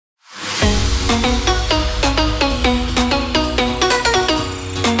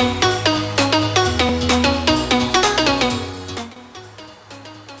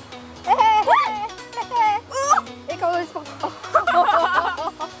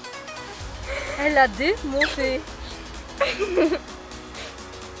Elle a démonté.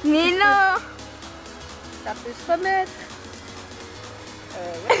 Mais non. Ça peut se remettre.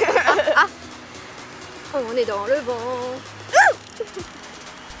 Ouais. On est dans le vent.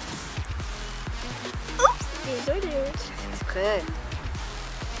 Oups, désolée. Exprès.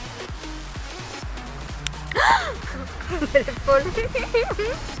 Elle est folle.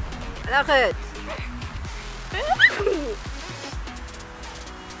 Elle arrête.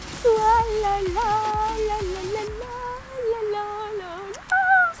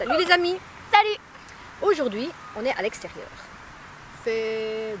 Salut les amis. Salut. Aujourd'hui, on est à l'extérieur. Il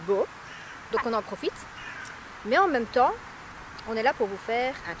fait beau, donc on en profite. Mais en même temps, on est là pour vous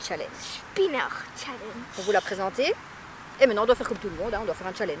faire un challenge. Spinner challenge. On vous l'a présenté. Et maintenant, on doit faire comme tout le monde, hein, on doit faire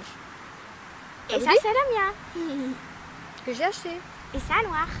un challenge. Et ça, c'est le mien. Que j'ai acheté. Et ça,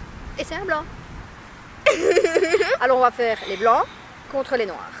 noir. Et c'est un blanc. Alors, on va faire les blancs contre les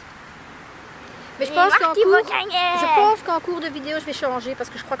noirs. Mais je pense qu'en cours de vidéo, je vais changer parce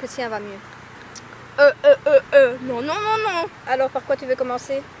que je crois que le sien va mieux. Non, non, non, non. Alors, par quoi tu veux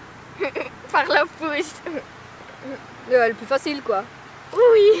commencer? Par la pouce. Le plus facile, quoi.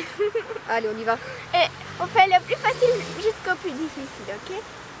 Oui. Allez, on y va. Et on fait le plus facile jusqu'au plus difficile, ok?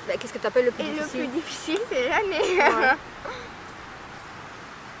 Bah, qu'est-ce que tu appelles le plus Et difficile? le plus difficile, c'est l'année. Ouais.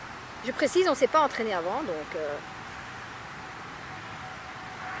 Je précise, on ne s'est pas entraîné avant, donc...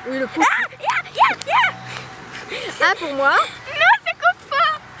 Oui, le pouce. Un pour moi. Non, ça compte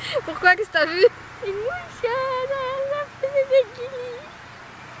pas. Pourquoi? Qu'est-ce que t'as vu? Une mouche, la faisait des guillis.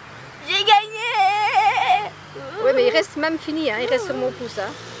 J'ai gagné. Oui, mais il reste même fini, hein. Il reste sur mon pouce.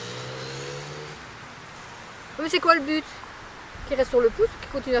 Hein. Mais c'est quoi le but? Qu'il reste sur le pouce ou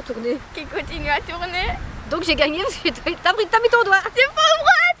qu'il continue à tourner? Qui continue à tourner. Donc j'ai gagné parce que t'as mis ton doigt. C'est pas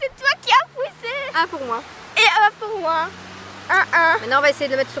moi, c'est toi qui as poussé. Un pour moi. Et un pour moi. Un. Maintenant on va essayer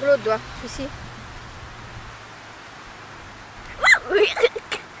de le mettre sur l'autre doigt, celui-ci. Oui.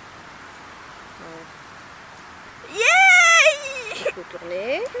 Yeah. Il faut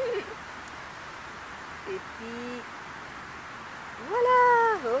tourner. Et puis... Voilà.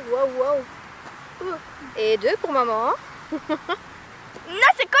 Oh, wow, wow. Et deux pour maman.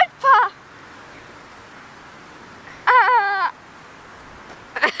 Non, ça compte pas.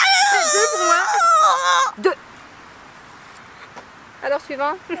 Deux pour moi. Deux. Alors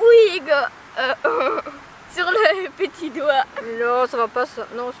suivant. Oui, gars. Sur le petit doigt. Non, ça va pas ça.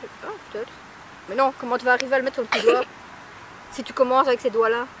 Non, peut-être. Mais non, comment tu vas arriver à le mettre sur le petit doigt si tu commences avec ces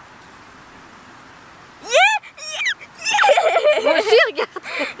doigts-là? Moi aussi, regarde.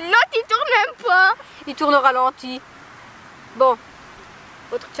 Non, tu tournes même pas. Il tourne au ralenti. Bon,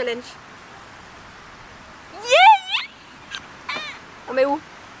 autre challenge. On met où?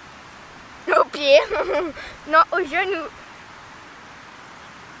 Au pied. Non, au genou.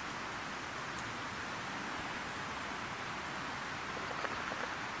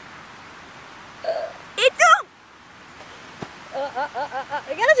 Et tourne.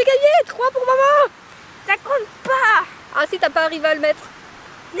 Regarde, j'ai gagné. 3 pour maman. Ça compte pas. Ah si, t'as pas arrivé à le mettre.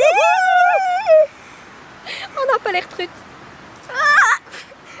 On n'a pas l'air truite.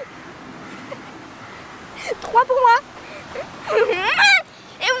 3 pour moi.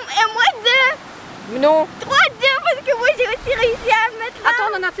 Et moi 2. Mais non. 3, 2 parce que moi j'ai aussi réussi à le mettre là. Attends,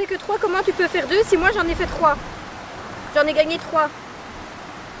 on en a fait que 3. Comment tu peux faire 2 si moi j'en ai fait 3? J'en ai gagné 3.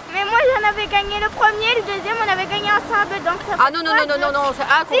 Mais moi j'en avais gagné le premier, le deuxième on avait gagné ensemble donc ça. Ah non, non, non, non, non, non, c'est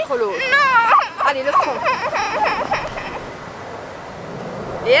un contre l'autre. Non. Allez, le front.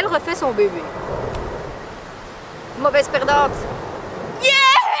 Et elle refait son bébé. Mauvaise perdante. Yeah.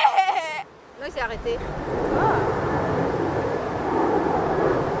 Non, il s'est arrêté.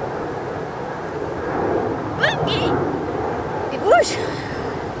 Okay. Il bouge.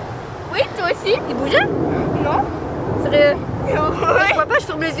 Oui, toi aussi. Il bougeait? Non. Sérieux? Ouais. Je vois pas, je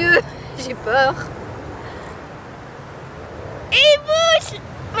ferme les yeux. J'ai peur. Et il bouge.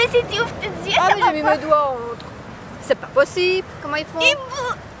 Mais si tu ouvres tes yeux, Ah ça mais va j'ai mis pas. mes doigts entre. C'est pas possible. Comment ils font? Il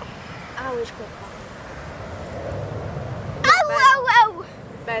bouge. Ah oui, je comprends. Ah waouh waouh.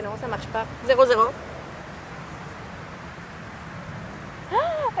 Ben non, ça marche pas. 0-0. Ah,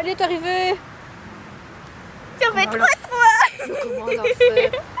 elle est arrivée. Tu en fais 3-3. Comment on en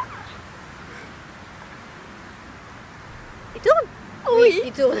fait? Il tourne? Oui.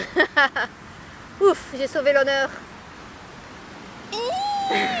 Il tourne. Ouf, j'ai sauvé l'honneur.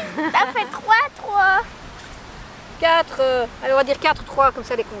 T'as fait 3-3. 4. Allez, on va dire 4-3, comme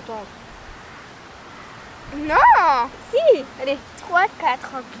ça elle est contente. Non. Si, allez. 3, 4,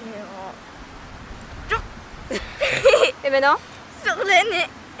 ok. Et maintenant, Sur le nez.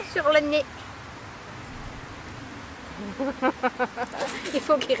 sur le nez. Il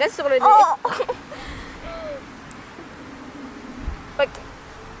faut qu'il reste sur le nez. Oh. Ok.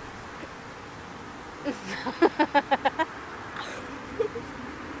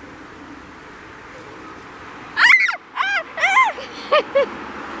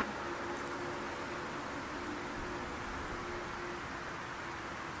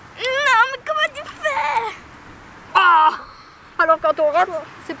 Non, mais comment tu fais? Ah, alors quand on rentre,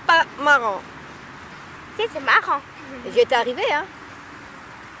 c'est pas marrant. Tu sais, c'est marrant. J'y étais arrivée, hein.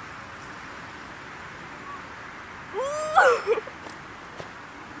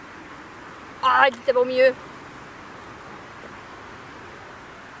 Ah, il était bon mieux.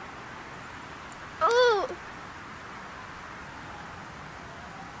 Oh.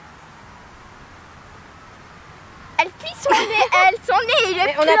 Elle plie son nez, elle. Son nez, il est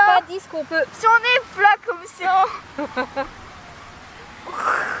Mais plat. on n'a pas dit ce qu'on peut. Son nez est plat comme ça.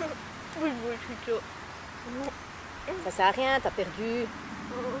 Oui, oui, plutôt. Ça sert à rien, t'as perdu.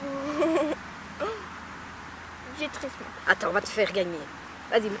 J'ai triste. Attends, on va te faire gagner.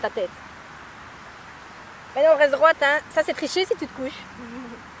 Vas-y, mets ta tête. Mais non, reste droite, hein. Ça, c'est tricher si tu te couches.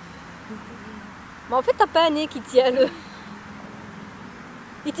 Mais en fait, t'as pas un nez qui tient le...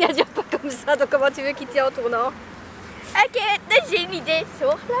 Il tient déjà pas comme ça, donc comment tu veux qu'il tient en tournant? Ok, là, j'ai une idée. Sur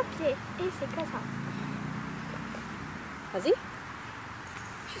la pied. Et c'est comme ça. Vas-y.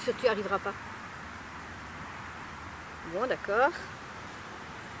 Je suis sûre que tu n'y arriveras pas. Bon, d'accord.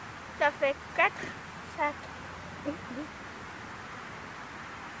 Ça fait 4, 5.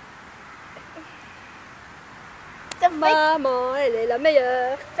 Ça fait, Maman, elle est la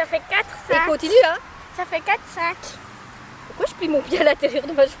meilleure. ça fait 4, Et 5. continue, hein. Ça fait 4, 5. Pourquoi je plie mon pied à l'intérieur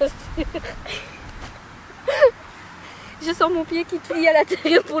de ma chaussure? Je sens mon pied qui plie à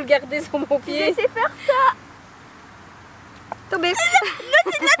l'intérieur pour le garder sur mon Je pied. sais faire ça. Tombé. Non,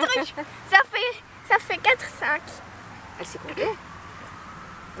 c'est notre truc. Ça fait 4, 5. Elle s'est comptée.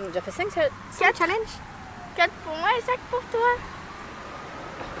 On a déjà fait 5 challenge. 4 pour moi et 5 pour toi.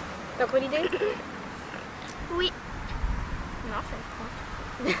 T'as encore une idée? Oui. Non,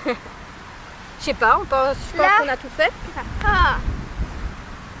 c'est 30. Je sais pas, je pense Là. qu'on a tout fait. Ça. Ah.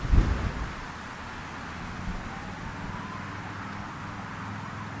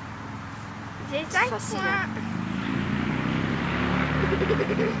 J'ai 5 facile, points. hein.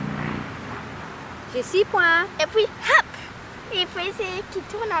 J'ai 6 points. Et puis, hop. Il faut essayer qu'il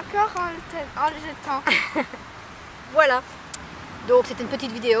tourne encore en le jetant. Voilà. Donc c'était une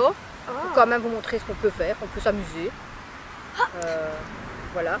petite vidéo Oh. pour quand même vous montrer ce qu'on peut faire. On peut s'amuser.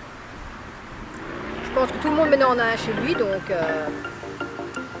 Voilà. Je pense que tout le monde maintenant en a un chez lui, donc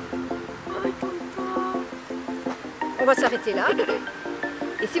on va s'arrêter là.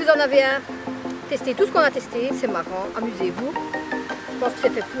 Et si vous en avez un, testez tout ce qu'on a testé, c'est marrant, amusez-vous. Je pense que c'est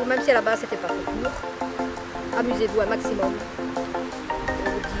fait pour, même si à la base c'était pas fait pour. Amusez-vous un maximum. On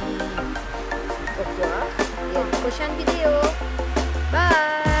vous dit au revoir et à une prochaine vidéo.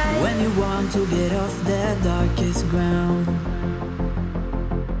 Bye! When you want to get off the darkest ground,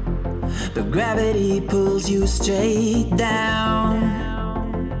 but gravity pulls you straight down.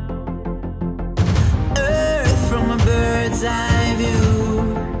 Earth from a bird's eye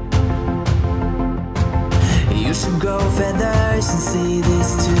view. You should grow feathers and see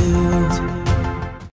this too.